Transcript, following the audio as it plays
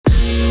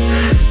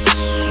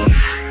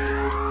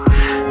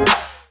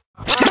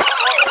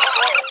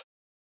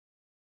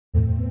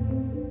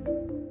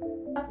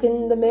stuck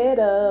in the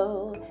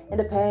middle and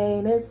the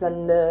pain is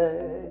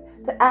under.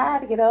 So I had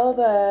to get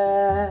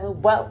over.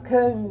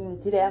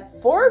 Welcome to the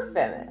Four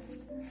Feminist.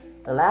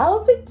 Well,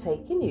 I'll be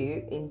taking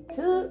you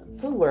into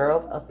the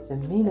world of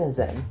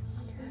feminism.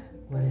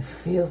 What it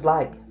feels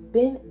like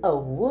being a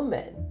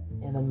woman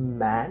in a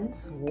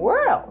man's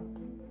world.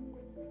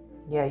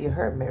 Yeah, you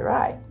heard me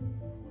right.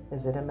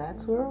 Is it a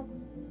man's world?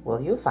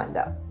 Well, you'll find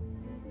out.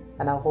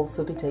 And I'll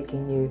also be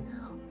taking you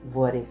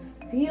what it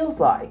feels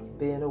like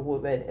being a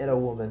woman in a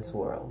woman's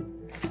world.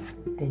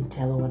 Didn't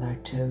tell her when I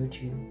told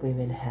you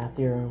women have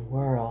their own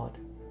world.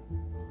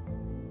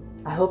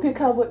 I hope you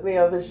come with me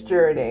on this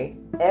journey.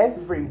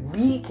 Every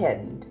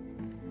weekend,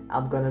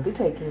 I'm going to be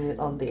taking you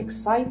on the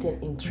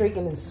exciting,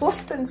 intriguing, and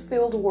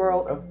suspense-filled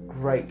world of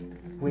great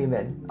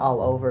women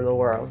all over the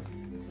world.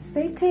 So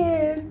stay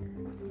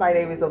tuned. My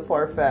name is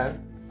Aforfem.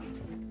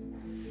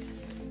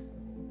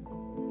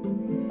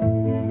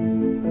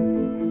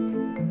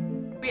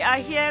 We are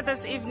here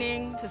this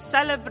evening to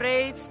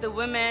celebrate the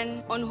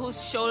women on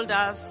whose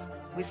shoulders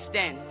we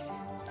stand.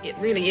 It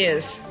really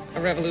is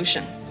a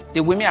revolution.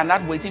 The women are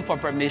not waiting for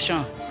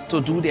permission to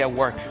do their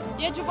work.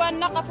 And to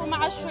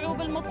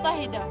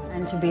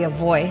be a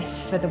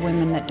voice for the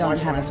women that don't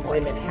have a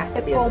voice. Women have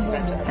to be at the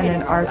center. And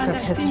an arts of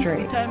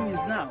history. The time is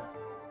now.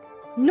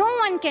 No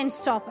one can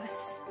stop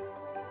us.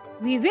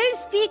 We will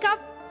speak up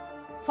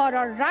for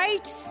our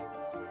rights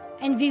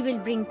and we will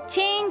bring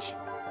change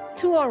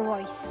through our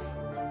voice.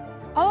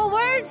 Our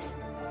words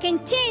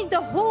can change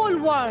the whole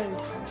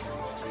world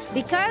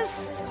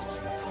because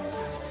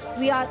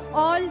we are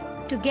all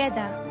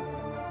together.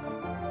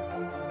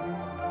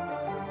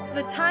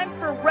 The time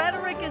for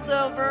rhetoric is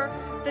over.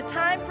 The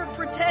time for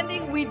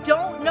pretending we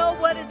don't know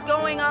what is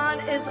going on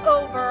is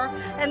over.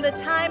 And the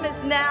time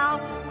is now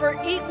for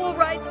equal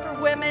rights for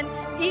women,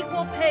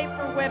 equal pay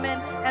for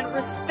women, and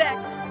respect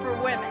for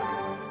women.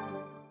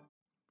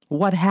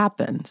 What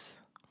happens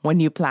when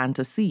you plant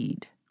a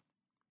seed?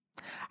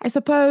 I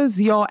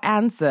suppose your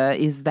answer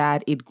is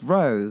that it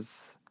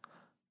grows.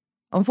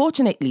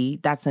 Unfortunately,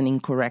 that's an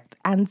incorrect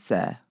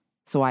answer.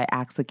 So I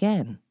ask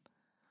again,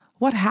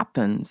 what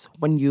happens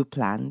when you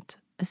plant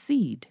a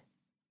seed?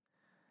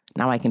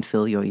 Now I can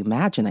feel your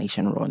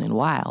imagination running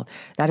wild.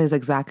 That is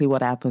exactly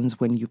what happens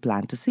when you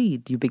plant a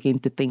seed. You begin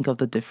to think of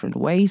the different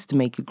ways to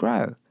make it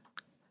grow.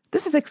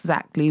 This is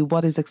exactly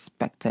what is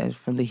expected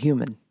from the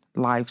human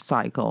life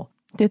cycle.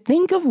 To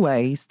think of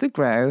ways to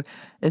grow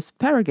is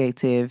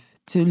prerogative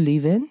to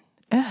living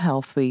a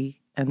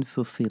healthy and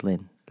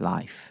fulfilling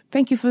life.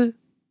 Thank you for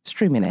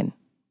streaming in.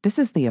 This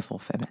is the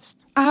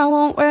Aforfemist. I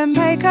won't wear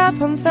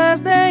makeup on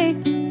Thursday.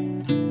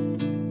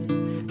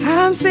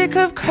 I'm sick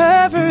of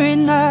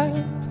covering up.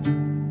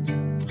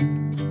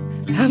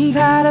 I'm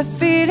tired of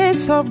feeling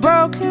so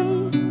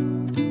broken.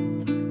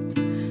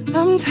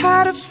 I'm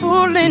tired of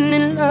falling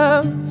in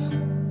love.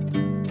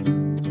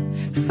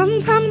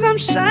 Sometimes I'm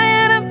shy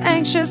and I'm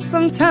anxious.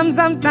 Sometimes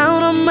I'm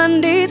down on my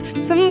knees.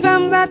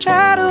 Sometimes I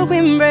try to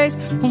embrace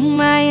all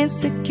my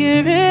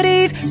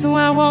insecurities. So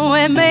I won't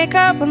wear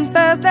makeup on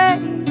Thursday,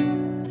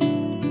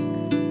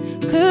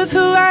 'cause who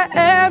I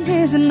am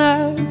is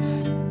enough.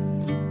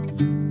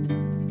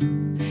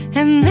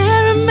 And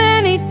there are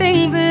many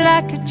things that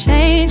I could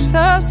change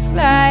so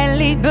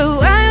slightly, but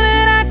why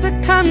would I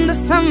succumb to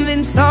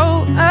something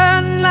so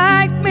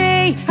unlike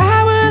me?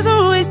 I was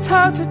always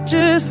taught to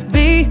just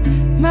be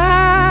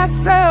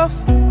myself.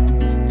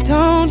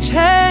 Don't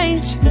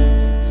change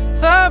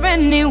for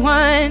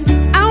anyone.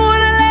 I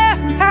wanna laugh,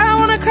 I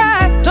wanna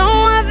cry. Don't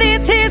want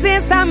these tears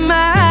inside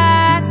my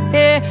eyes,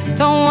 yeah.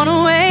 Don't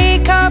wanna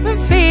wake up and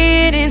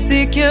feel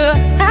insecure.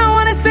 I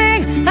wanna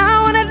sing,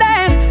 I wanna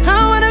dance, I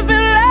wanna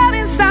feel love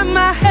inside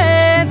my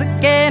hands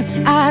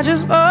again. I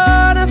just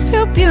wanna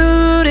feel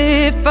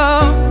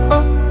beautiful.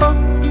 Oh, oh,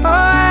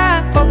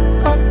 oh, oh,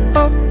 oh,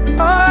 oh,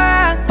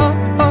 oh, oh,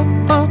 oh,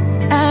 oh.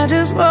 I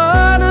just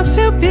wanna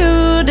feel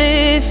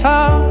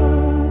beautiful.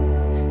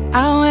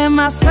 I wear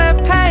my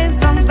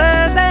sweatpants on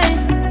Thursday,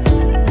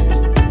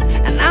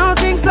 and I'll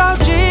drink slow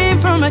gin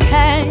from a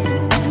can.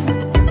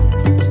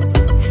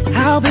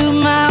 I'll build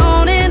my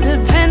own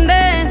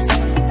independence.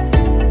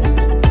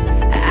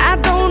 I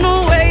don't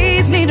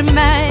always need a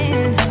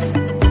man.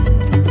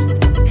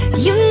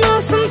 You know,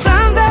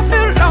 sometimes I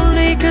feel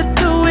lonely, could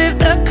do with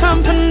the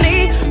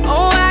company.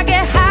 Oh, I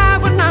get high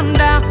when I'm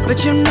down,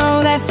 but you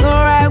know that's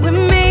alright with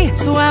me.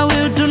 So I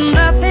will do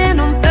nothing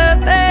on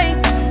Thursday.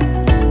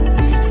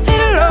 Sit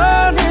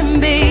alone and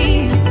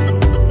be.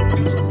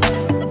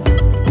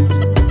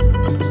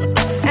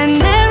 And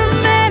there are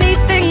many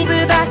things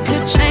that I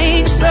could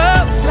change so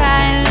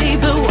slightly,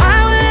 but why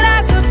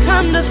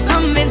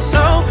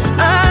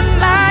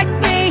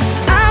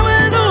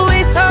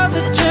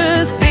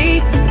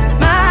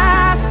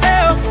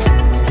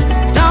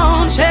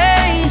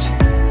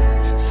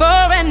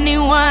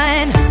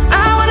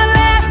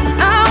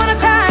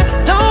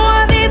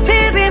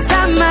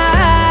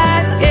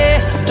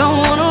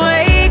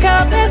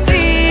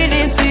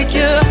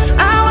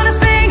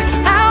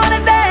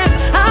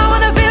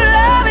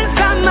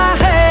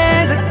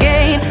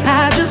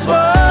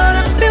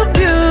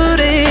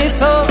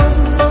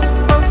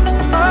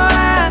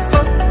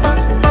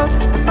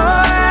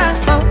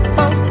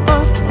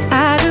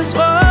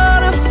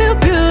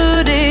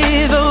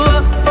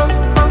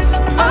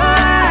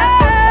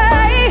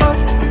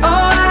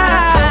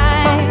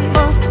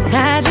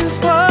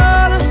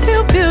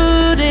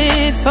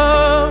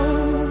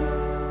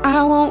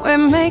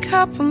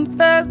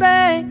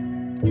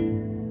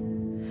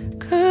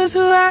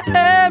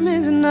I am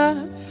is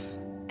enough.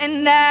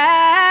 And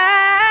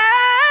I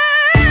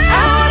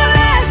wanna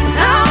laugh,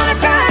 I wanna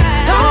cry.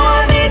 Don't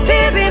want these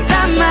tears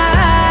inside my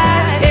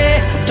eyes, yeah.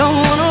 Don't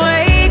wanna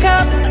wake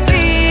up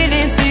feeling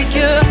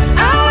insecure.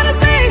 I wanna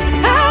sing,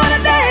 I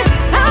wanna dance,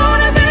 I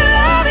wanna feel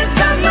love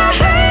inside my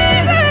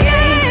hands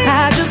again.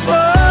 I just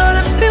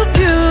wanna feel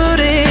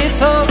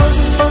beautiful.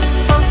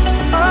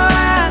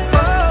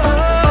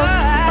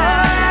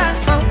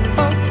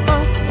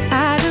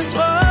 I just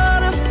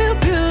wanna feel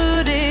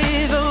beautiful.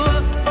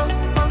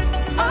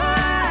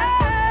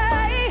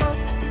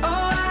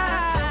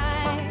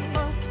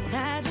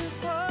 I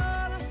just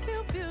wanna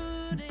feel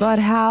beautiful. But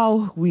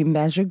how we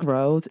measure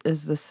growth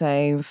is the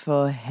same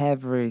for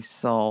every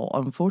soul.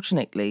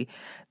 Unfortunately,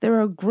 there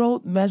are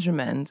growth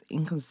measurement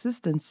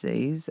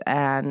inconsistencies,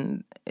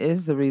 and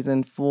is the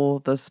reason for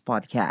this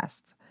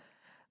podcast.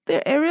 There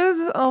are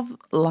areas of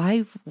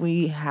life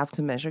we have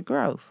to measure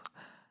growth.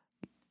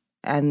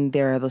 And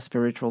there are the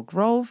spiritual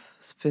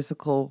growth,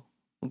 physical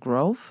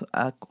growth,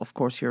 of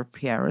course, your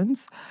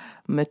appearance,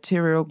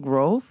 material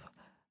growth,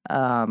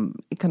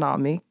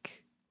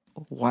 economic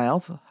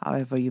wealth,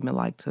 however you may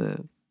like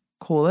to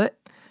call it,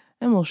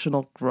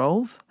 emotional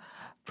growth,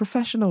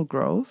 professional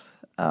growth,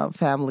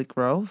 family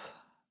growth,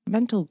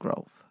 mental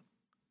growth.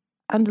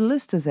 And the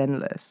list is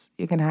endless.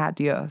 You can add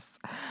yours.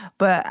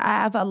 But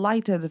I have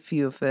highlighted a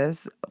few of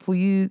this for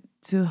you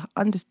to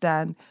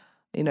understand,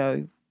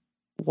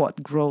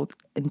 what growth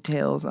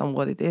entails and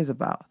what it is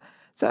about.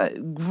 So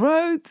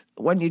growth,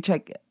 when you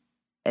check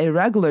a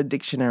regular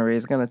dictionary,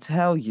 is going to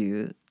tell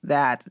you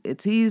that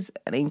it is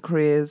an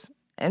increase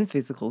in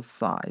physical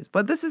size.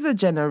 But this is a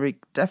generic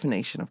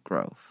definition of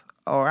growth,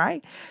 all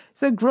right?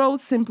 So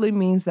growth simply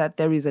means that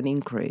there is an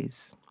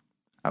increase.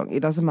 It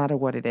doesn't matter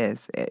what it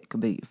is. It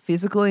could be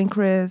physical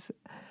increase.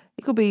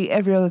 It could be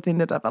every other thing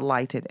that I've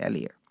highlighted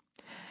earlier.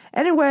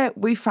 Anywhere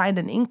we find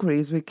an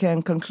increase, we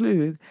can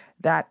conclude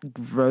that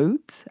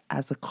growth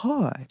has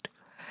occurred.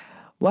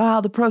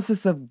 While the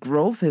process of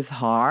growth is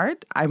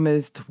hard, I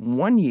must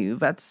warn you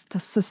that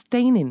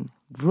sustaining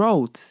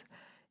growth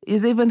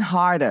is even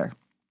harder.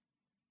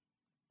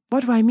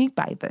 What do I mean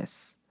by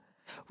this?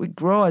 We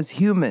grow as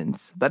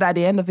humans, but at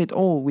the end of it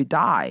all, we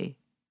die.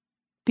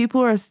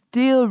 People are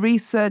still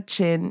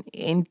researching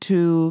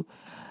into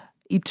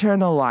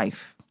eternal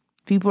life.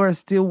 People are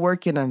still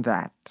working on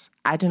that.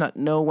 I do not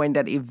know when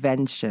that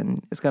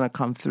invention is going to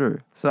come through.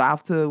 So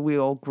after we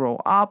all grow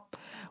up,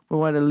 we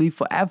want to live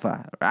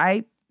forever,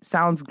 right?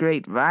 Sounds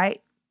great,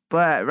 right?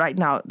 But right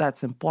now,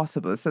 that's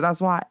impossible. So that's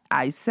why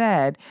I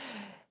said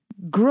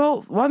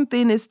growth. One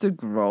thing is to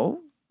grow.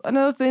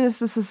 Another thing is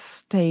to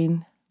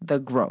sustain the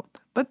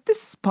growth. But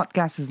this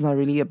podcast is not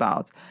really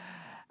about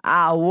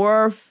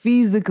our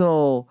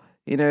physical,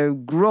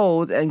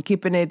 growth and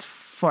keeping it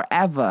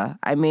forever.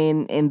 I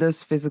mean, in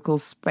this physical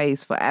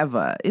space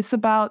forever. It's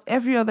about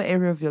every other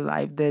area of your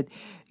life that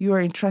you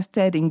are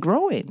interested in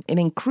growing, in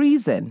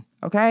increasing,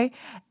 okay?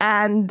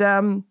 And,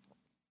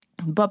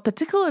 but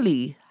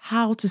particularly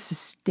how to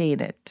sustain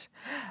it.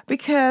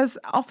 Because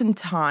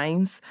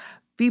oftentimes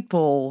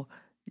people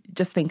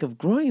just think of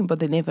growing, but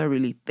they never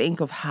really think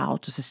of how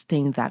to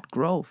sustain that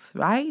growth,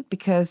 right?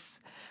 Because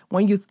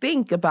when you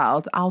think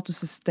about how to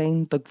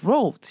sustain the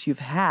growth you've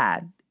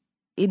had,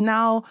 it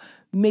now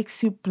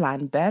makes you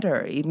plan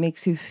better. It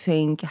makes you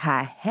think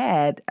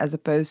ahead as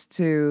opposed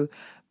to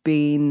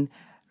being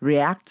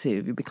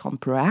reactive. You become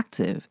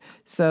proactive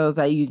so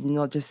that you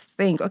not just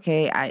think,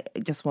 okay, I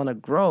just want to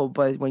grow.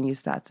 But when you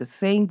start to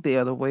think the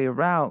other way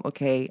around,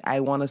 okay,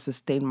 I want to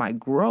sustain my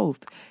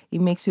growth,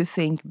 it makes you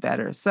think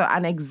better. So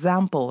an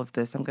example of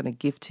this I'm going to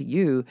give to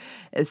you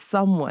is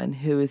someone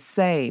who is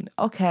saying,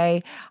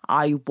 okay,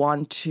 I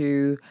want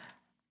to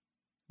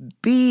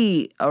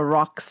be a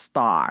rock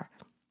star.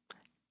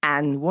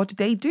 And what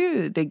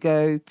do? They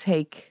go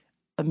take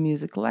a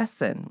music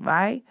lesson,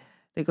 right?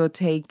 They go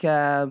take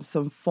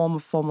some form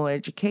of formal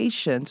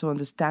education to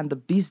understand the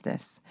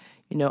business,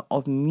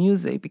 of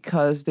music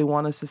because they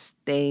want to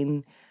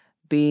sustain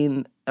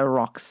being a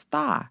rock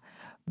star.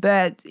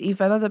 But if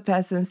another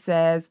person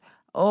says,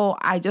 oh,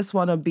 I just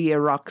want to be a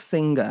rock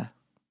singer,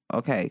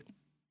 okay,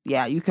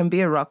 yeah, you can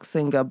be a rock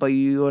singer, but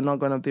you are not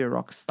going to be a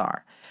rock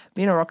star.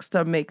 Being a rock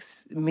star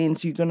means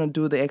you're going to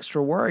do the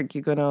extra work.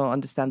 You're going to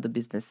understand the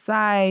business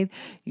side.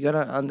 You're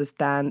going to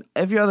understand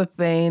every other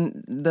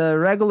thing the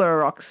regular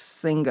rock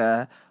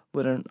singer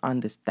wouldn't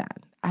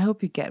understand. I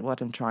hope you get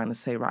what I'm trying to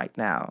say right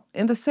now.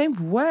 In the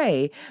same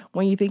way,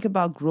 when you think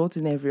about growth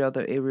in every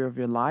other area of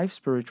your life,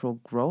 spiritual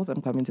growth,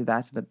 I'm coming to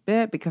that in a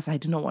bit because I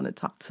do not want to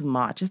talk too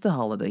much. It's the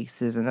holiday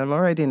season. I'm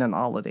already in an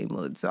holiday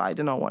mood, so I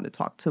do not want to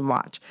talk too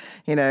much,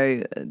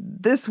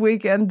 this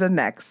week and the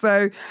next.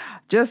 So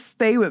just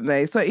stay with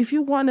me. So if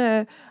you want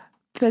to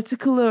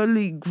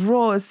particularly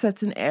grow a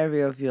certain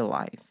area of your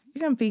life, you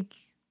can pick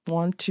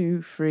 1,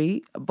 2,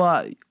 3,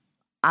 but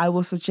I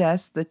will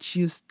suggest that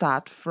you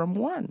start from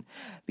 1,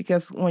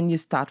 because when you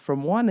start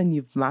from 1 and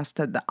you've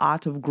mastered the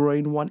art of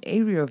growing one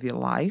area of your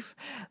life,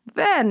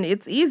 then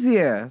it's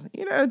easier,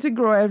 to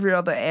grow every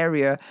other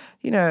area,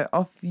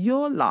 of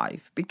your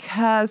life.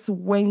 Because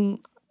when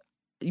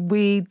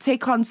we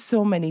take on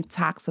so many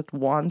tasks at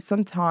once.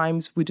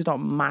 Sometimes we do not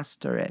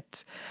master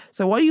it.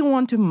 So what you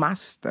want to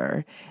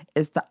master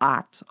is the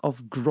art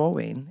of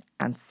growing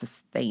and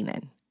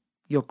sustaining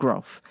your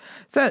growth.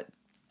 So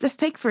let's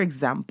take, for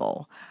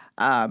example,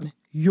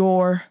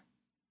 your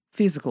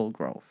physical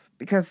growth,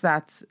 because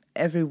that's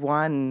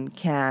everyone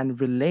can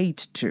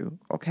relate to,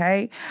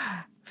 okay?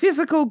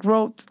 Physical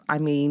growth, I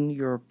mean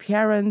your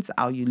appearance,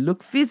 how you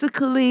look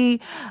physically,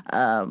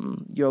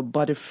 your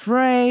body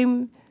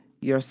frame,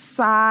 your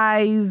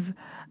size.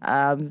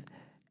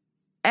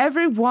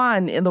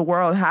 Everyone in the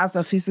world has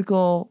a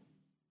physical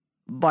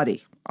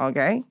body,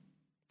 okay?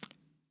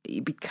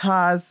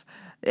 Because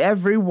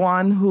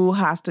everyone who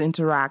has to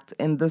interact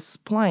in this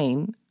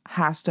plane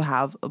has to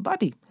have a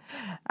body.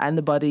 And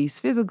the body is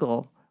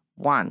physical,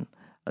 one.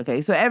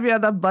 Okay, so every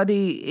other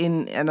body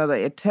in another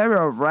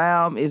ethereal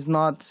realm is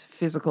not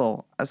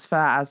physical as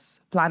far as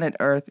planet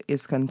Earth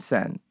is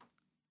concerned.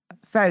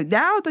 So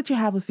now that you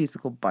have a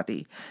physical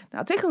body,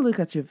 now take a look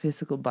at your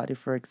physical body,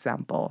 for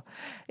example.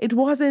 It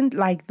wasn't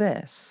like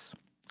this.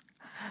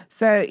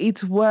 So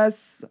it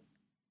was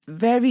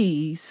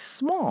very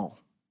small.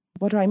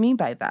 What do I mean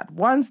by that?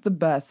 Once the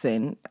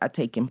birthing had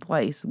taken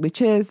place, which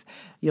is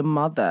your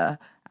mother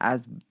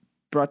has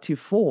brought you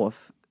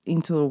forth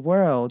into the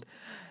world,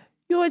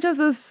 you were just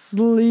this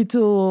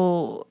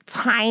little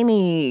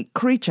tiny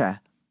creature.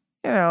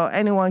 You know,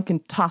 anyone can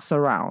toss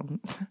around.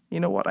 You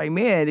know what I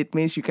mean? It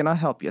means you cannot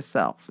help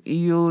yourself.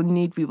 You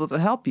need people to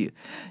help you.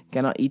 You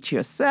cannot eat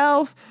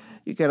yourself.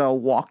 You cannot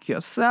walk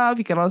yourself.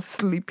 You cannot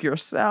sleep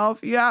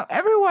yourself. Yeah,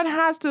 everyone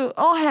has to,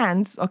 all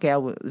hands, okay,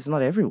 it's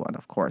not everyone,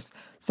 of course.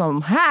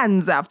 Some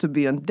hands have to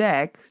be on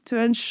deck to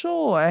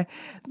ensure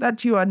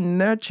that you are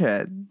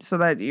nurtured so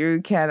that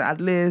you can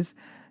at least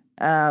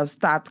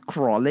start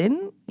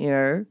crawling, you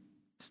know,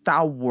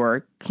 start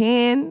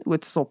working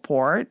with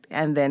support,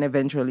 and then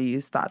eventually you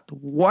start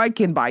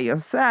working by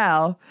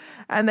yourself,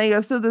 and then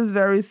you're still this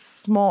very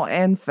small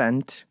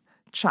infant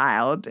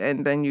child,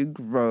 and then you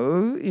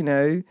grow, you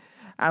know,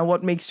 and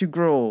what makes you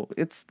grow?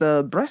 It's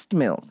the breast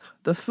milk,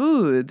 the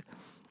food,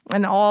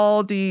 and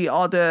all the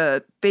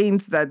other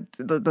things that,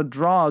 the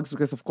drugs,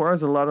 because of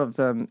course a lot of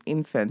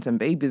infants and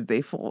babies,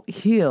 they fall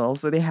ill,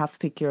 so they have to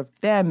take care of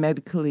them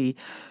medically.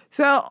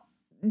 So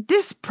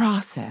this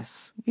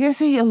process, you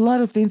see a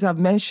lot of things I've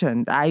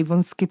mentioned. I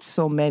even skipped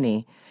so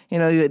many. You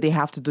know, they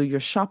have to do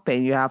your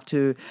shopping. You have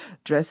to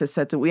dress a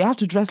certain way. You have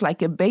to dress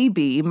like a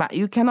baby.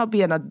 You cannot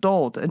be an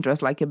adult and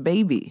dress like a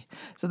baby.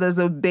 So there's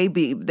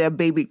their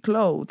baby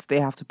clothes. They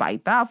have to buy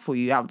that for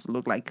you. You have to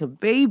look like a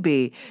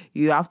baby.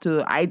 You have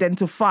to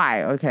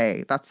identify.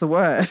 Okay, that's the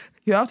word.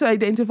 You have to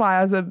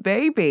identify as a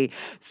baby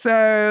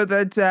so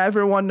that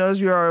everyone knows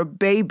you're a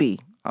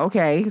baby.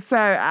 Okay, so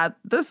at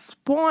this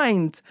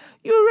point,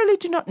 you really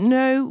do not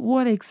know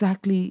what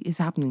exactly is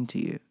happening to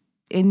you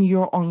in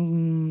your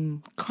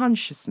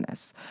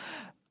unconsciousness.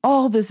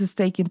 All this is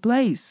taking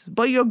place,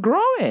 but you're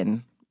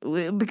growing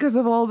because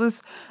of all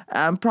this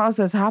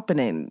process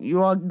happening.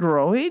 You are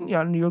growing,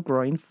 you're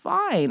growing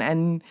fine,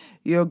 and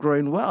you're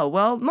growing well.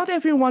 Well, not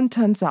everyone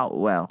turns out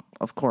well,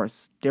 of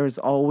course. There's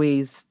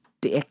always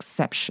the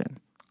exception.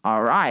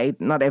 All right,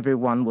 not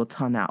everyone will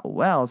turn out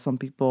well. Some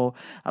people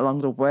along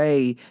the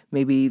way,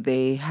 maybe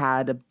they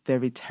had a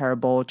very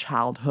terrible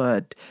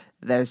childhood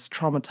that is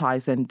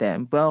traumatizing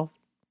them. Well,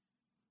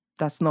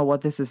 that's not what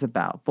this is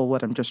about. But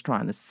what I'm just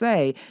trying to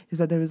say is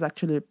that there is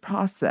actually a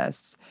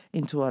process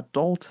into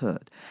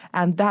adulthood.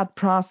 And that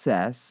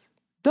process,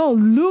 though,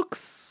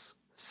 looks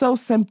so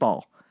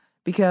simple,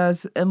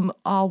 because in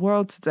our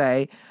world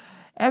today,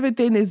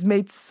 everything is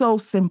made so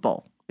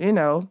simple, you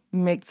know,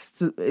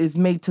 is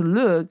made to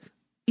look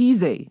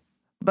easy.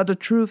 But the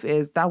truth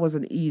is that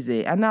wasn't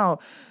easy. And now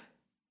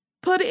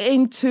put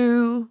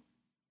into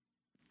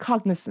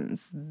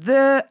cognizance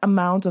the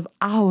amount of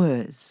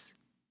hours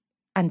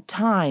and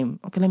time.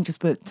 Okay, let me just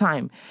put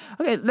time.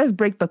 Okay, let's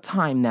break the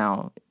time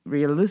now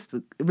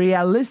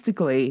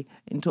realistically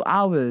into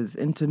hours,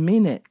 into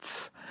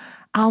minutes.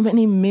 How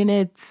many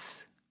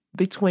minutes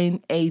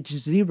between age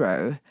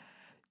 0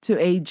 to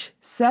age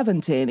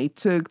 17 it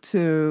took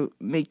to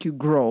make you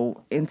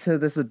grow into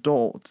this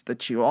adult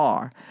that you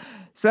are?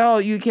 So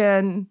you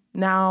can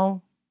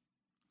now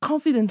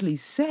confidently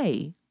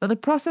say that the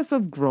process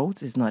of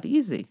growth is not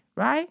easy,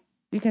 right?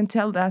 You can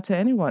tell that to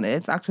anyone.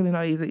 It's actually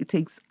not easy. It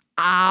takes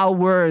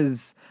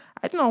hours.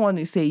 I don't want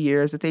to say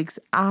years. It takes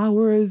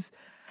hours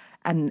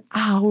and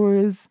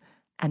hours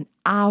and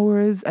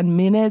hours and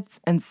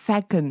minutes and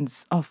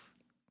seconds of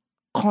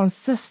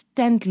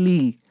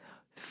consistently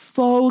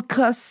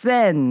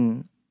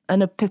focusing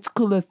on a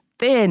particular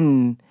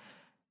thing.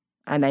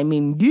 And I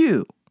mean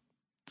you,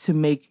 to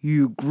make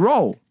you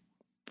grow.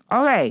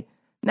 Okay,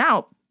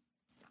 now,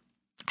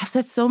 I've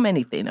said so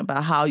many things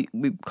about how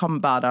we come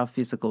about our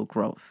physical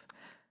growth.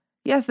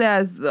 Yes,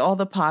 there's the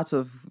other parts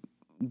of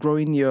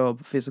growing your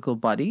physical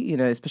body, you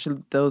know,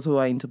 especially those who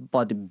are into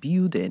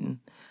bodybuilding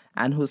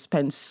and who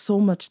spend so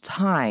much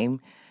time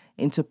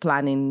into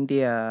planning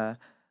their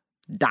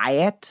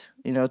diet,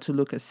 to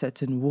look a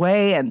certain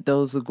way, and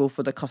those who go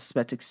for the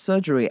cosmetic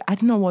surgery. I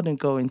don't want to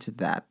go into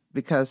that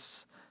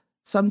because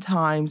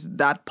sometimes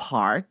that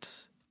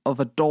part of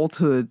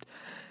adulthood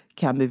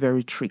can be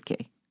very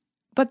tricky.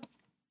 But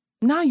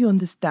now you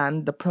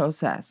understand the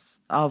process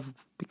of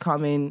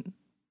becoming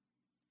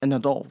an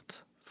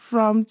adult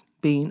from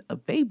being a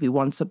baby,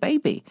 once a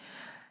baby.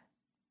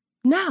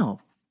 Now,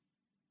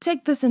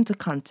 take this into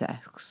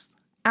context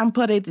and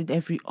put it in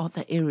every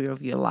other area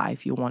of your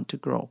life you want to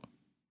grow.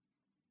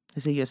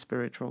 Is it your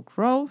spiritual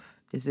growth?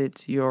 Is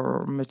it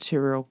your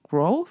material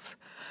growth?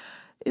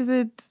 Is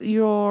it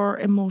your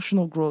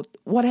emotional growth?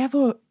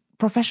 Whatever,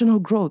 professional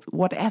growth,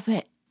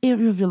 whatever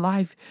area of your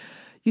life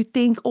you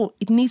think, oh,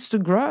 it needs to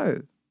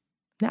grow.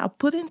 Now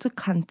put into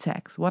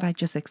context what I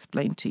just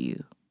explained to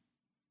you.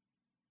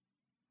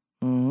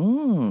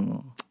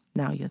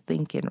 Now you're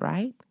thinking,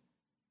 right?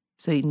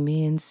 So it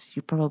means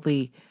you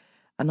probably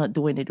are not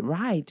doing it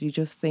right. You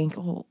just think,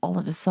 oh, all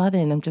of a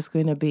sudden I'm just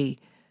going to be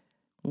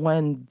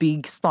one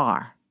big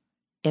star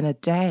in a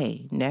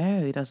day.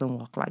 No, it doesn't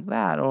work like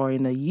that. Or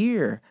in a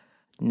year.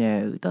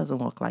 No, it doesn't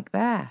work like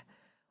that.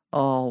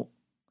 Oh,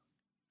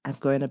 I'm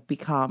going to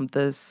become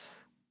this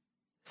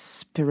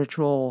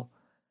spiritual,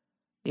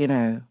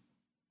 the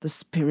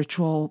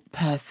spiritual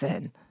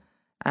person.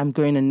 I'm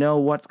going to know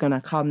what's going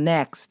to come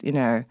next.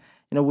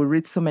 We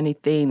read so many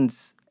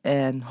things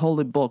in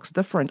holy books,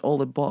 different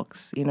holy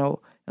books, in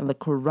the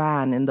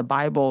Quran, in the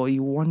Bible.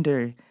 You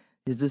wonder,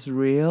 is this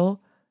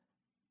real?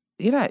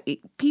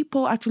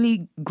 People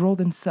actually grow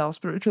themselves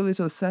spiritually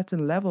to a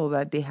certain level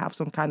that they have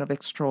some kind of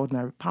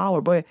extraordinary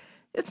power. But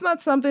it's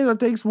not something that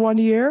takes 1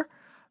 year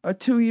or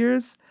 2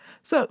 years.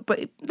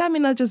 But that may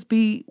not just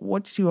be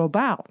what you're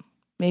about.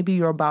 Maybe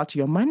you're about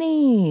your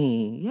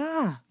money.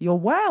 Yeah, your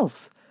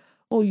wealth.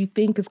 Or you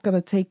think it's going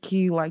to take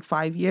you like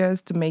 5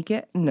 years to make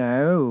it?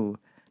 No.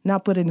 Now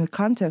put it in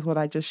context what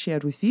I just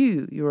shared with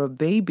you. You're a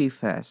baby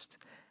first.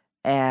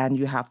 And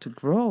you have to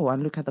grow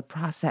and look at the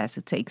process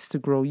it takes to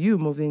grow you,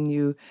 moving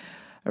you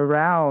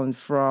around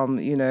from,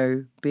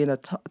 being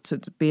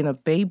a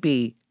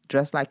baby,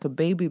 dressed like a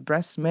baby,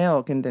 breast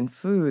milk, and then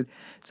food.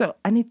 So,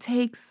 and it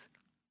takes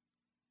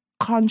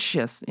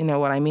conscious,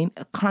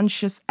 a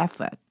conscious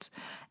effort.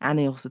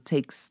 And it also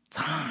takes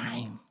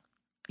time.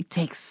 It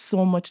takes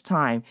so much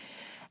time.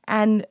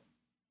 And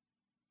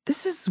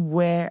this is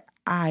where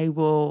I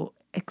will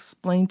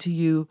explain to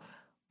you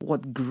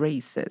what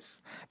grace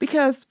is.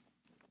 Because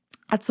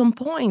at some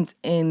point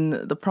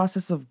in the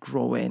process of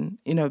growing,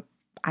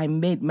 I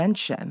made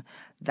mention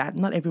that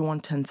not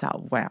everyone turns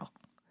out well.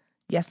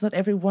 Yes, not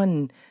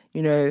everyone,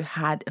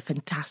 had a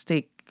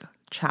fantastic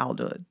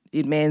childhood.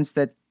 It means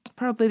that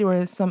probably there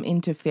was some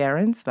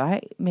interference,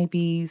 right?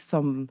 Maybe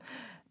some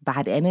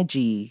bad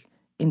energy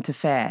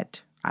interfered.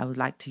 I would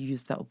like to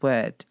use that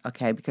word,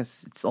 okay,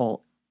 because it's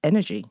all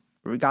energy,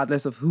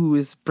 regardless of who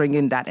is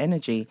bringing that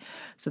energy.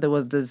 So there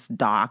was this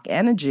dark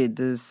energy,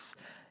 this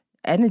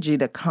energy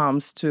that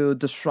comes to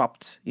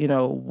disrupt,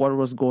 what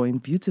was going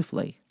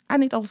beautifully.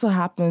 And it also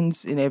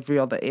happens in every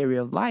other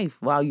area of life.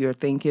 While you're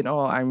thinking, oh,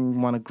 I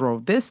want to grow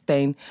this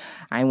thing,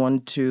 I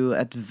want to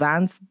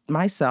advance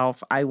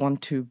myself, I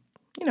want to,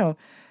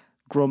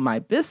 grow my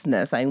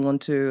business, I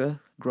want to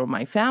grow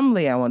my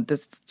family, I want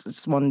this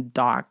one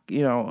dark,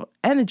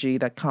 energy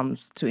that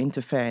comes to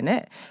interfere in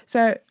it.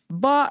 So,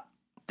 but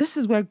this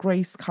is where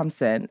grace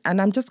comes in.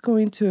 And I'm just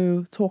going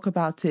to talk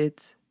about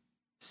it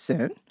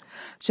soon.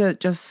 So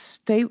just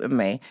stay with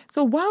me.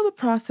 So while the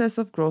process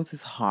of growth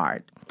is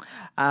hard,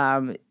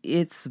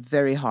 it's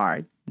very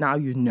hard. Now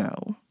you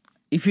know.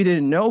 If you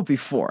didn't know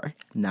before,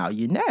 now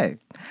you know.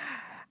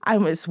 I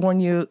must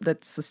warn you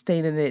that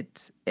sustaining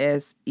it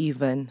is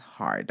even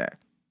harder.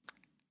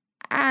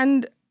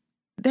 And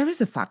there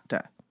is a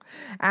factor.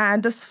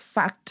 And this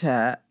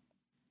factor,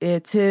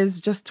 it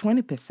is just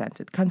 20%.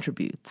 It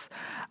contributes.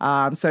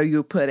 So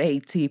you put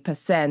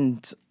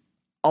 80%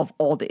 of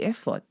all the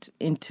effort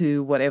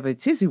into whatever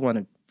it is you want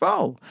to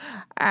grow.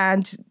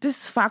 And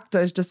this factor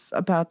is just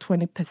about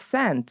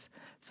 20%.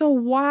 So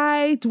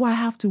why do I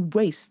have to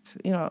waste?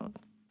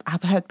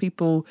 I've heard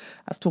people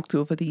I've talked to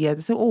over the years,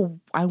 they say, oh,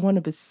 I want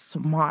to be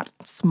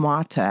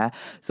smarter.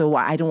 So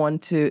I don't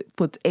want to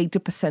put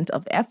 80%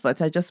 of effort.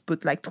 I just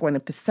put like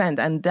 20%.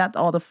 And that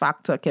other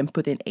factor can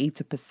put in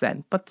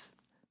 80%. But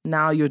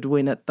now you're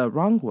doing it the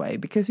wrong way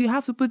because you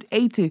have to put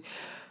 80%.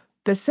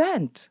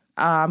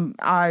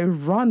 I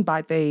run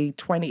by the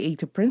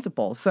 20-80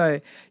 principle. So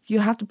you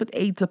have to put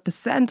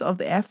 80% of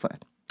the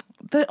effort.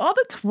 The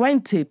other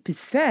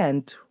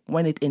 20%,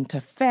 when it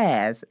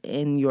interferes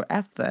in your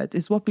effort,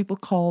 is what people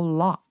call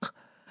luck.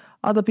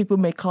 Other people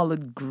may call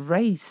it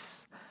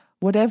grace,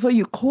 whatever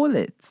you call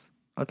it.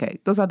 Okay,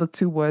 those are the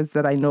two words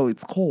that I know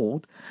it's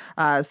called.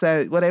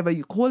 So whatever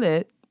you call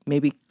it,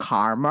 maybe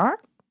karma,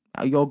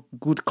 your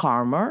good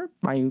karma.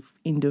 My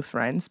Hindu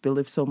friends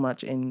believe so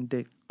much in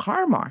the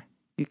karma.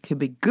 It could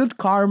be good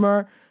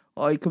karma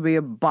or it could be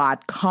a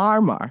bad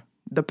karma,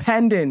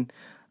 depending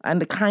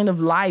and the kind of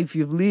life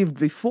you've lived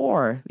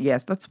before.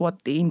 Yes, that's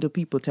what the Hindu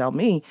people tell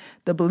me.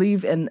 They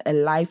believe in a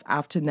life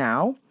after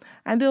now.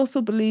 And they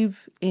also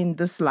believe in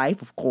this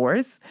life, of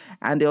course.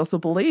 And they also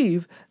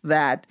believe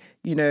that,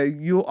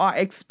 you are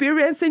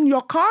experiencing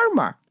your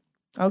karma.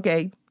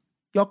 Okay?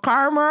 Your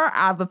karma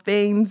are the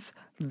things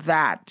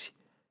that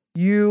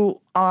you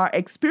are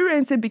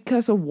experiencing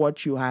because of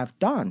what you have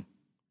done.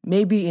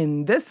 Maybe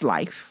in this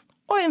life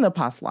or in the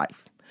past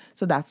life.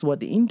 So that's what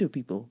the Hindu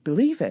people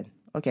believe in.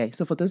 Okay,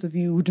 so for those of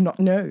you who do not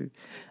know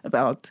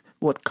about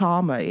what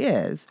karma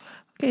is,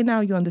 okay, now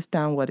you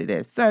understand what it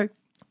is. So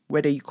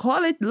whether you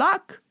call it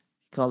luck,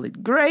 you call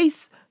it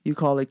grace, you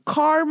call it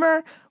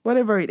karma,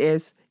 whatever it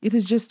is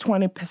just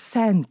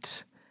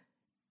 20%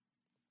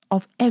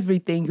 of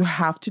everything you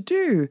have to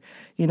do,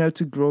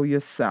 to grow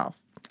yourself.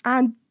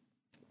 And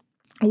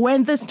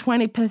when this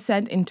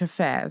 20%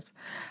 interferes,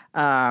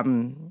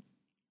 then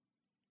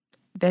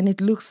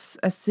it looks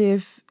as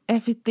if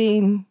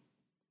everything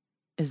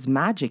is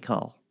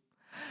magical.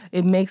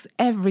 It makes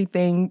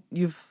everything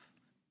you've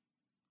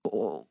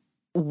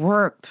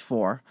worked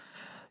for,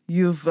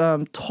 you've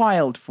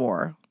toiled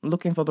for,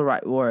 looking for the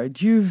right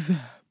word, you've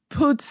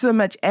put so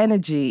much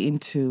energy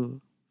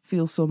into,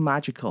 feel so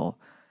magical.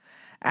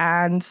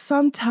 And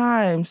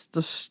sometimes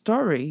the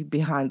story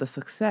behind the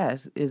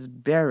success is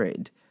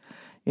buried,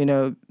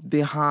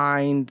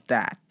 behind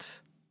that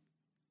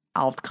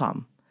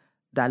outcome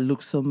that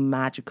looks so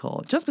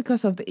magical, just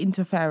because of the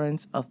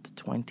interference of the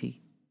 20%.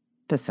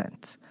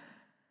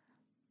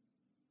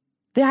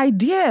 The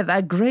idea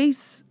that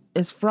grace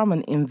is from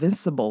an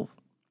invisible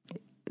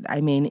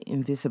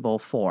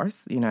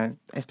force,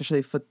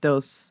 especially for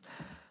those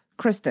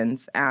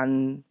Christians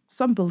and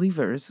some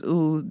believers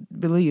who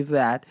believe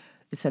that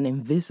it's an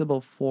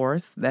invisible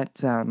force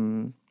that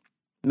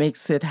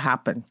makes it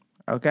happen,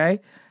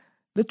 okay?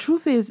 The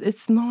truth is,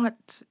 it's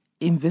not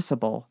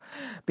invisible,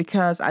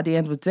 because at the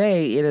end of the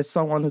day, it is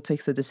someone who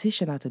takes a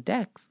decision at the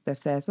desk that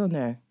says, oh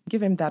no,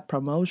 give him that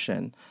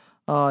promotion.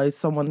 Or it's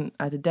someone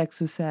at the desk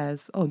who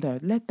says, oh no,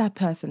 let that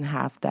person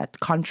have that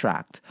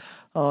contract.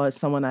 Or it's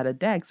someone at the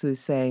desk who's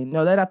saying,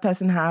 no, let that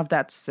person have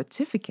that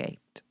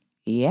certificate.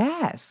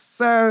 Yes.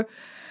 So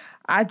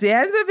at the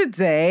end of the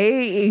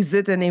day, is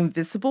it an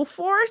invisible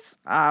force?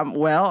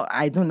 Well,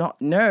 I do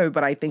not know,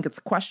 but I think it's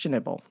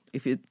questionable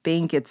if you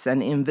think it's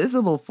an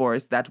invisible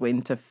force that will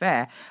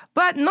interfere,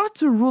 but not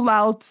to rule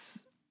out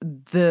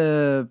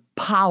the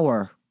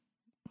power,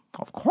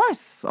 of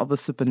course, of the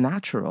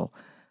supernatural.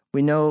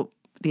 We know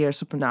they are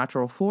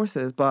supernatural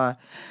forces, but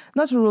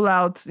not to rule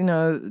out,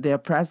 their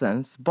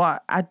presence.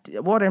 But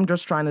what I'm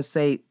just trying to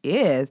say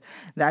is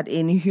that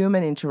in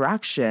human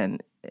interaction,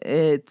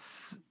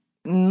 it's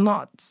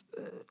not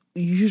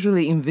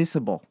usually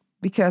invisible,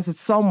 because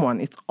it's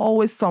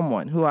always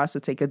someone who has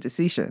to take a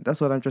decision. That's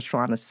what I'm just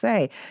trying to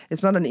say.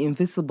 It's not an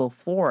invisible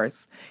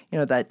force,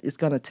 that is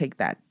going to take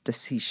that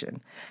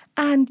decision.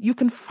 And you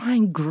can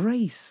find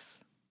grace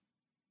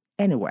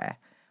anywhere.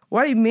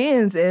 What it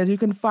means is you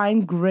can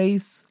find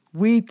grace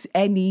with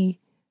any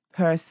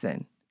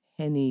person,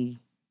 any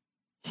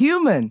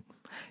human.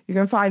 You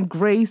can find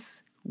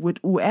grace with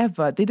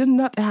whoever. They do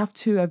not have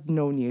to have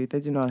known you.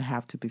 They do not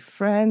have to be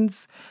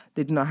friends.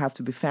 They do not have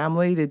to be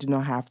family. They do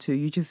not have to.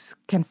 You just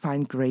can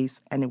find grace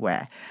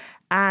anywhere.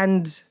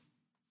 And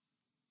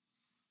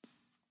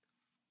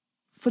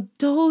for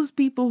those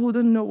people who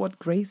don't know what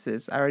grace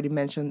is, I already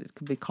mentioned it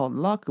could be called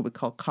luck, it could be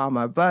called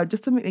karma, but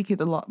just to make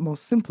it a lot more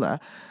simpler,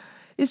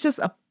 it's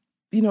just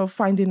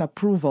finding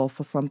approval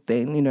for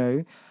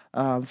something,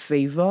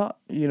 favor,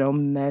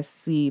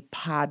 mercy,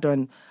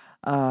 pardon,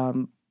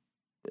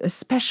 a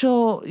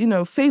special,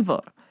 favor.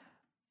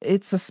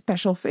 It's a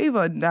special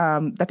favor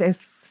that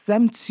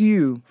exempts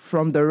you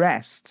from the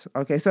rest.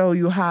 Okay, so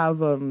you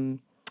have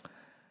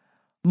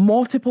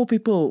multiple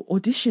people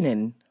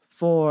auditioning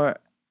for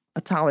a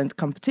talent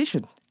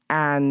competition,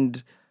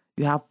 and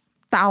you have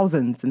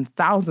thousands and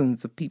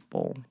thousands of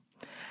people.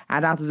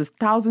 And out of those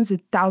thousands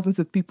and thousands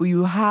of people,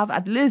 you have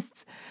at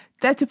least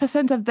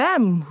 30% of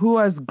them who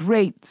are as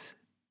great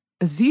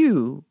as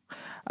you.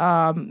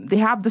 They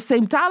have the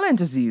same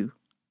talent as you.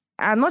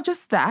 And not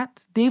just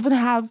that, they even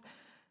have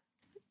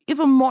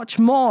much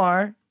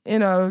more,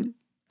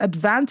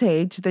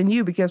 advantage than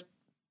you, because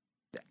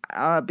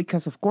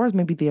of course,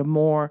 maybe they are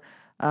more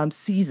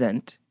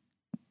seasoned.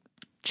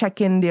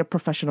 Check in their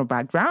professional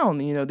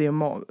background.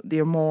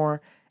 They're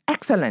more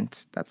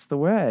excellent. That's the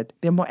word.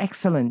 They're more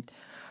excellent.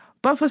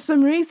 But for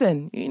some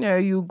reason,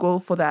 you go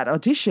for that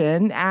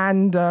audition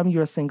and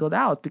you're singled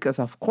out, because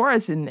of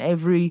course, in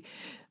every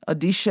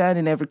audition,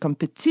 in every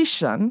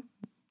competition,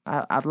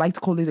 I'd like to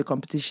call it a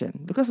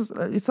competition, because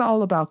it's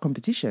all about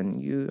competition.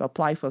 You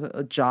apply for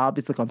a job,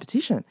 it's a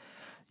competition.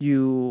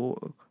 You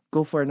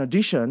go for an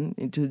audition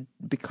to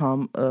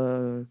become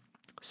a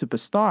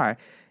superstar,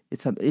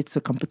 it's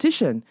a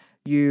competition.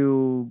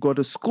 You go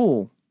to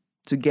school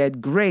to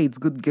get grades,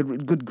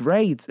 good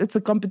grades, it's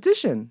a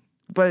competition.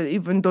 But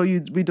even though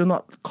we do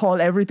not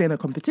call everything a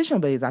competition,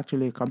 but it's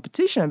actually a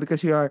competition,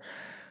 because you are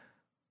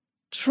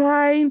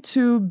trying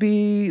to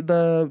be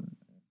the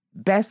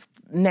best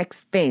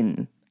next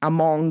thing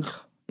among,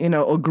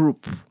 a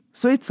group.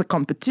 So it's a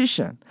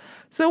competition.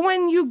 So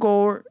when you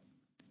go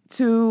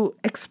to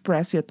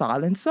express your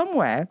talent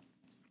somewhere,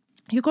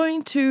 you're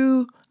going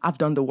to have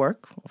done the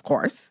work, of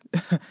course.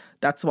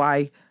 That's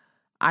why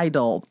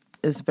Idol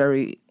is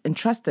very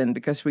interesting,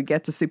 because we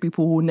get to see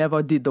people who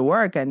never did the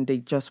work and they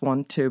just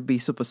want to be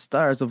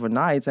superstars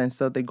overnight. And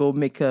so they go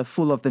make a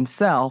fool of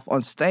themselves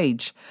on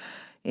stage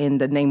in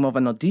the name of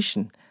an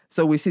audition.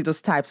 So we see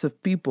those types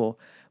of people.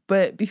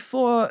 But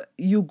before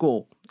you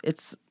go,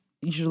 it's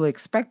usually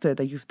expected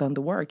that you've done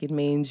the work. It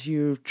means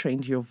you've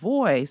trained your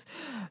voice.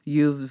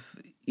 You've,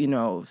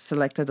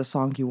 selected a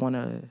song you want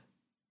to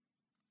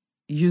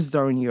use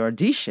during your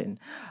audition.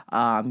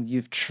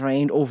 You've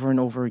trained over and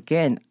over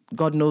again.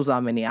 God knows how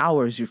many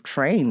hours you've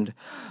trained.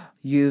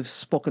 You've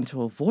spoken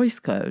to a voice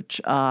coach.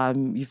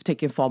 You've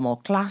taken formal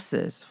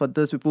classes for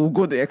those people who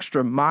go the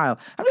extra mile.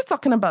 I'm just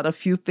talking about a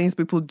few things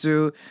people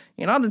do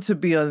in order to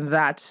be on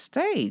that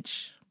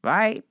stage,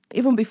 right?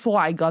 Even before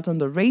I got on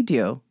the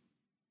radio,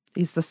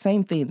 it's the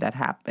same thing that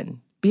happened.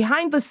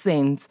 Behind the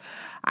scenes,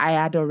 I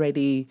had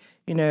already,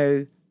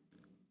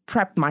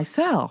 prepped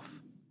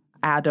myself.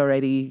 I had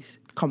already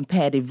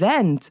compared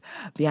events.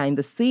 Behind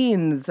the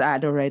scenes, I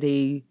had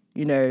already,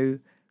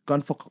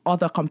 gone for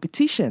other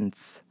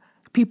competitions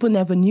people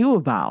never knew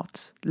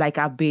about. Like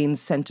I've been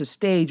sent to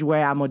stage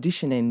where I'm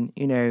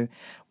auditioning,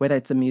 whether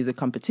it's a music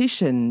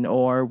competition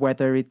or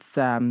whether it's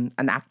an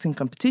acting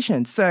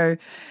competition. So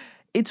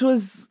it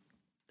was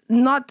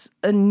not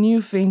a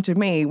new thing to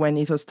me when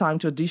it was time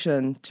to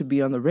audition to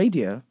be on the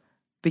radio,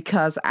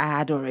 because I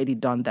had already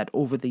done that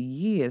over the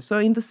years. So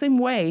in the same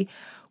way,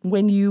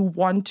 when you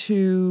want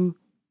to,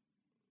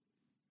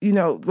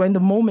 when the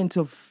moment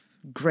of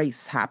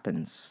grace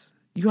happens,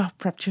 you have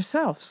prepped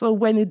yourself. So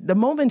when the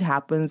moment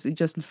happens, it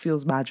just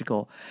feels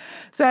magical.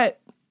 So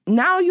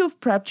now you've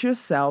prepped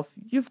yourself,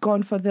 you've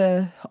gone for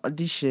the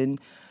audition,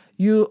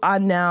 you are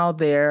now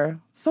there,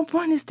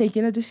 someone is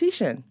taking a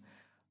decision.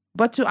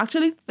 But to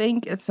actually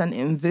think it's an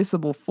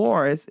invisible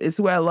force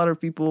is where a lot of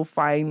people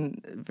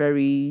find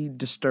very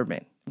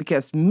disturbing.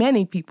 Because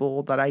many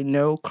people that I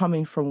know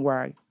coming from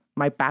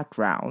my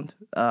background,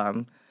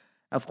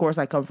 of course,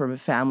 I come from a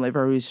family,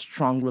 very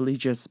strong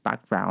religious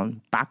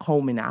background back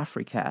home in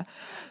Africa.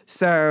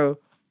 So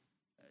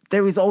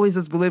there is always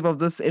this belief of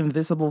this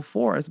invisible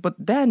force, but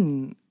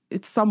then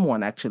it's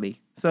someone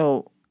actually.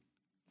 So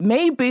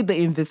maybe the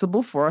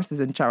invisible force is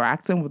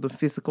interacting with the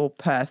physical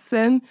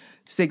person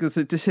to take this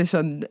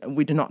decision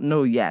we do not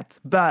know yet.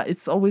 But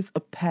it's always a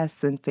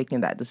person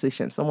taking that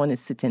decision. Someone is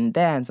sitting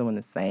there and someone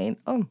is saying,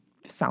 oh,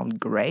 you sound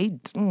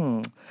great.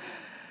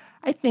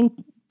 I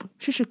think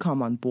she should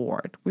come on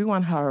board. We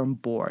want her on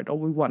board, or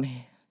we want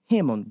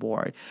him on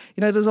board.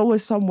 There's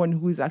always someone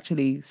who is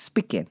actually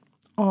speaking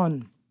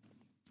on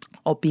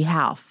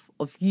behalf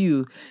of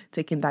you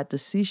taking that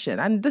decision.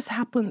 And this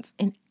happens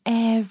in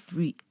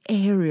every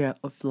area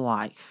of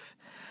life.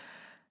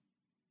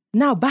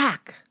 Now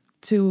back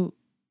to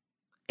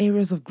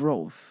areas of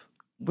growth.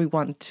 We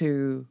want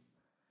to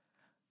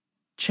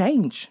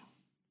change.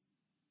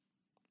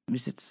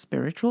 Is it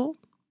spiritual?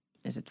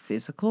 Is it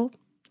physical?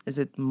 Is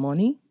it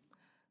money?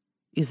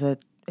 Is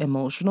it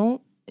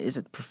emotional? Is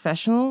it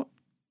professional?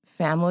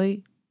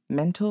 Family?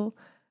 Mental?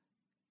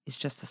 It's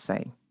just the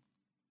same.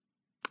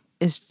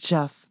 It's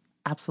just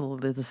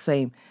absolutely the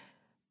same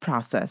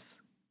process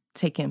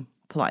taking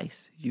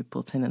place. You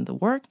put in the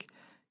work,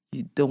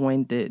 you're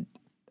doing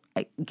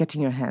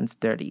getting your hands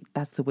dirty.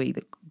 That's the way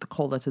they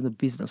call it in the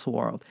business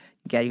world.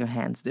 Get your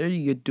hands dirty,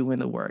 you're doing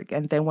the work.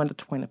 And then when the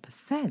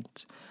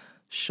 20%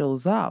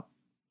 shows up,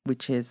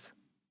 which is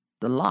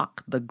the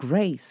luck, the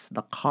grace,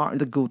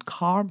 the good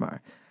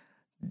karma,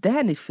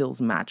 then it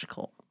feels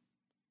magical.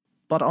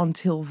 But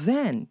until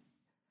then,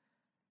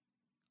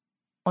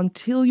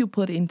 until you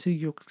put into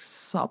your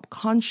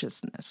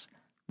subconsciousness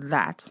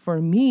that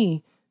for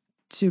me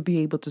to be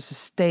able to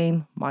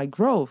sustain my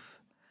growth,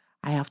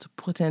 I have to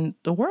put in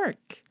the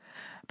work.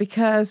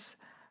 Because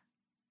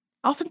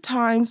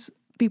oftentimes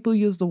people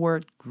use the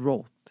word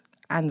growth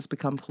and it's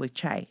become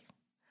cliche.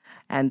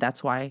 And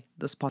that's why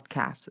this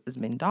podcast has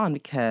been done,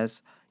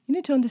 because you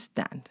need to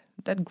understand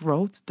that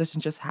growth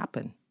doesn't just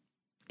happen.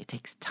 It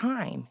takes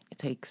time. It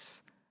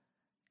takes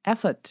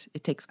effort.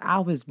 It takes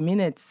hours,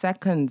 minutes,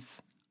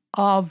 seconds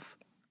of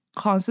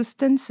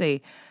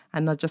consistency,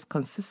 and not just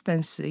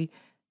consistency,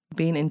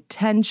 being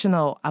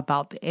intentional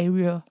about the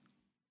area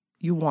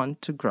you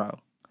want to grow.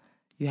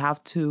 You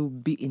have to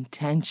be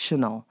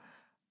intentional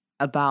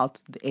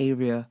about the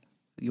area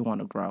you want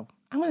to grow.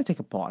 I'm going to take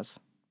a pause,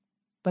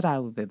 but I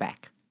will be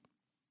back.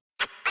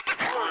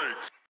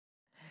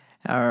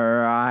 All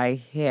right,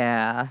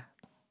 yeah.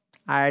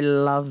 I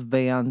love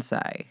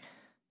Beyonce.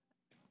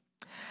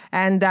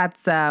 And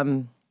that's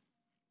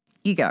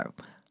ego.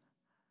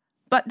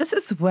 But this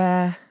is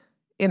where,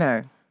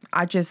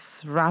 I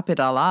just wrap it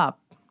all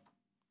up.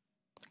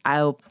 I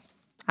hope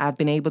I've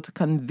been able to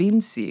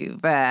convince you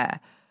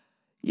that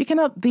you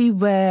cannot be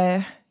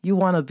where you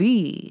want to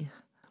be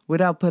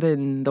without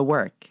putting the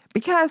work.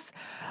 Because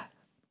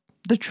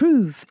The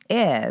truth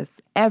is,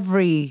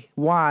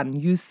 everyone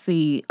you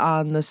see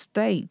on the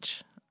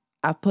stage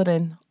have put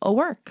in a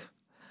work.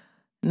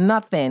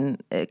 Nothing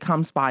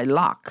comes by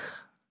luck.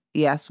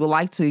 Yes, we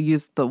like to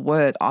use the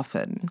word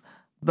often,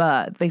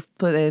 but they've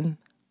put in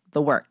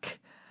the work.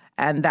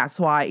 And that's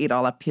why it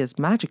all appears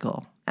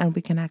magical. And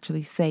we can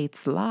actually say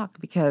it's luck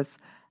because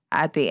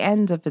at the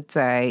end of the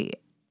day,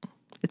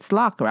 it's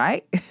luck,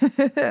 right?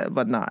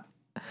 But not.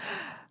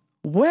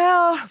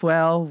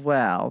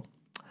 Well.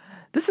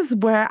 This is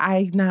where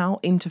I now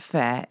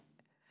interfere.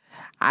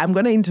 I'm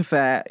going to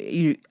interfere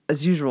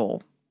as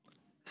usual.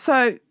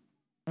 So,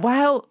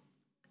 while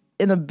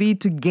in a bid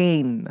to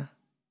gain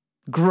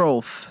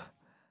growth,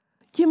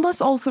 you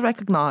must also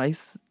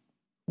recognize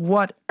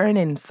what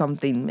earning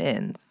something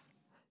means.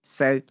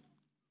 So,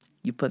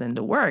 you put in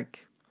the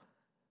work.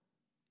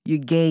 You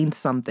gain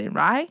something,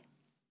 right?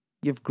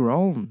 You've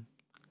grown.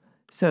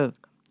 So,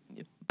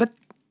 but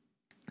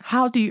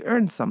how do you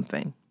earn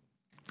something?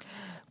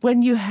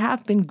 When you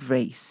have been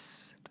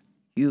graced,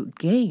 you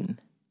gain.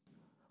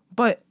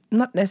 But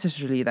not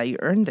necessarily that you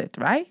earned it,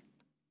 right?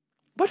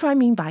 What do I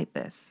mean by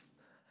this?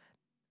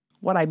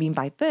 What I mean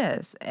by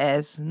this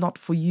is not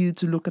for you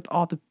to look at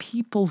other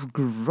people's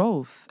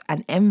growth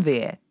and envy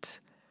it.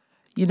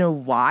 You know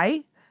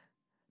why?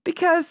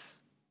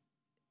 Because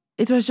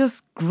it was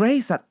just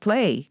grace at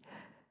play.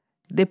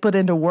 They put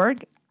in the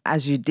work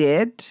as you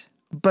did,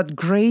 but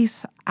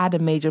grace had a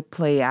major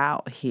play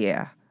out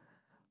here.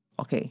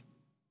 Okay,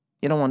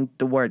 you don't want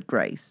the word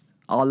grace.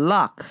 Or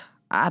luck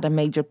had a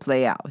major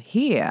play out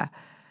here.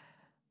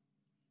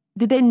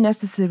 Did they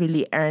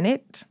necessarily earn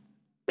it?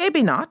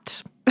 Maybe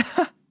not.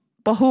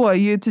 But who are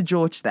you to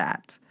judge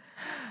that?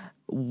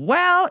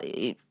 Well,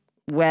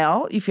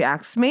 if you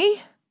ask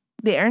me,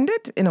 they earned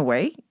it in a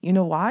way. You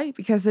know why?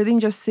 Because they didn't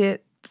just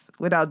sit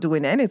without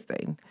doing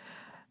anything.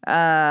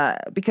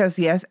 Because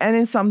yes,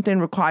 earning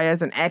something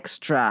requires an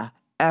extra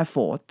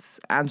effort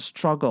and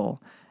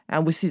struggle.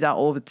 And we see that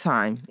all the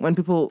time. When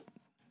people,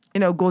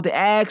 go the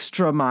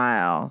extra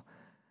mile,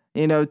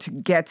 to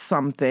get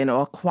something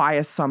or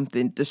acquire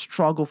something, the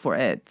struggle for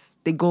it.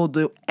 They go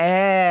the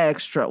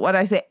extra. When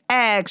I say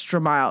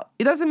extra mile,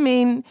 it doesn't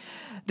mean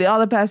the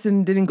other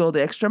person didn't go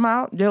the extra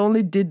mile. They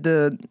only did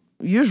the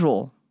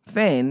usual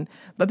thing.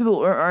 But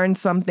people earn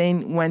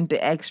something, went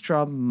the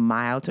extra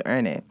mile to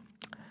earn it.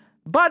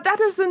 But that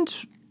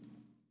doesn't,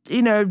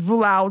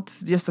 rule out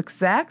their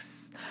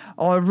success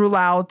or rule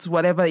out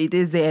whatever it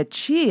is they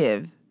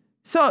achieve.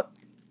 So,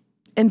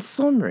 in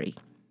summary,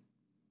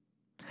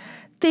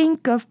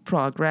 think of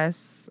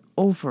progress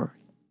over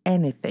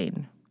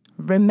anything.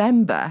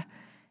 Remember,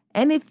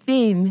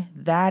 anything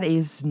that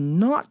is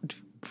not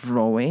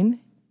growing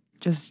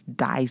just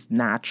dies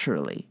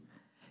naturally.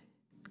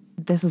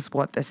 This is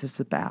what this is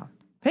about.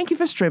 Thank you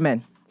for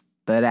streaming,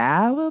 but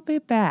I will be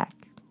back.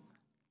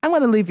 I'm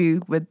going to leave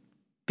you with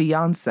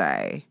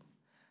Beyonce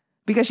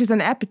because she's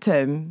an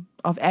epitome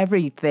of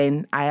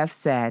everything I have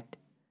said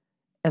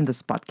in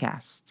this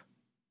podcast.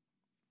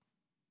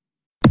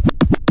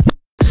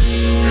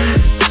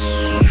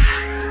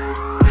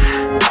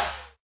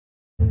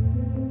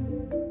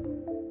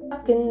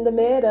 In the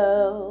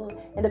middle,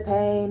 and the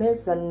pain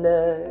is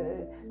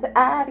under. To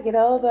add to get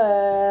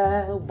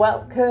over.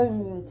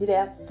 Welcome to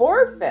that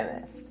For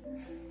Feminist.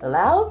 Well,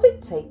 I'll be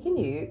taking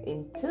you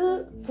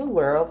into the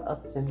world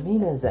of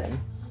feminism.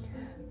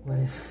 What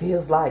it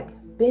feels like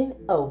being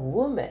a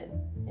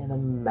woman in a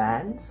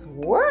man's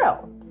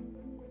world.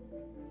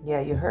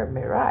 Yeah, you heard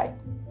me right.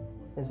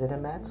 Is it a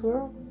man's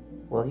world?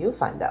 Well, you'll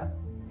find out.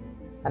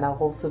 And I'll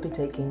also be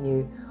taking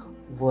you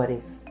what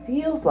it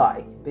feels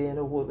like being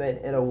a woman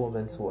in a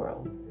woman's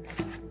world.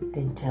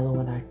 Didn't tell her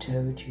when I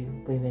told you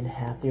women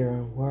have their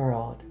own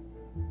world.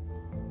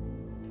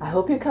 I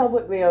hope you come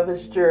with me on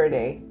this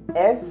journey.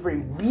 Every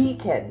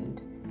weekend,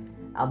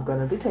 I'm going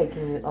to be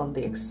taking you on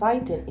the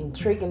exciting,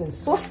 intriguing, and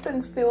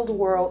suspense-filled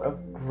world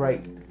of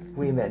great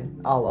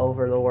women all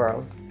over the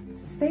world.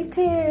 So stay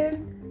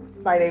tuned.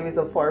 My name is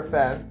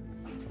Aforfem.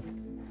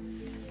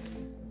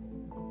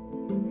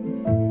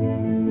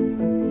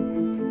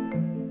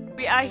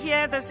 We are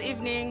here this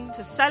evening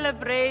to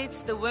celebrate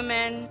the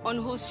women on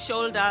whose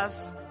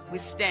shoulders we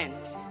stand.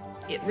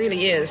 It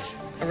really is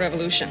a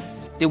revolution.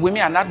 The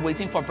women are not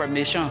waiting for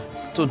permission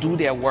to do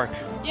their work.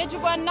 And to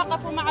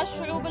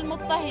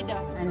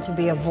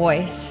be a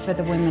voice for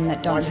the women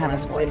that don't have a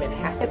voice. Women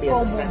have to be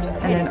at the center.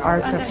 And an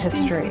arc of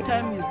history. The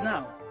time is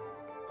now.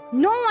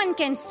 No one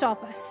can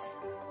stop us.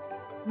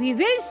 We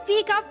will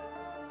speak up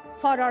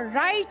for our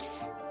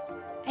rights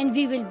and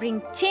we will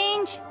bring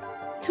change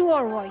through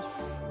our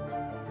voice.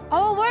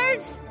 Our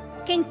words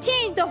can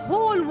change the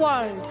whole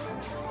world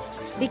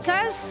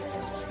because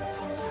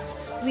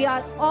we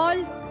are all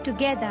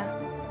together.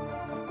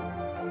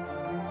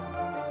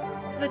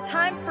 The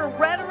time for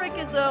rhetoric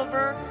is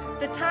over.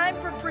 The time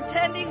for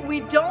pretending we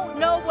don't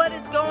know what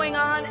is going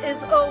on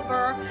is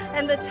over.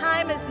 And the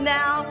time is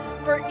now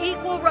for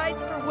equal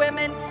rights for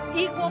women,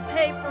 equal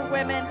pay for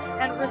women,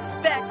 and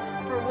respect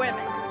for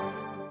women.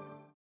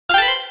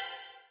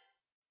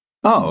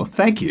 Oh,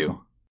 thank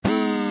you.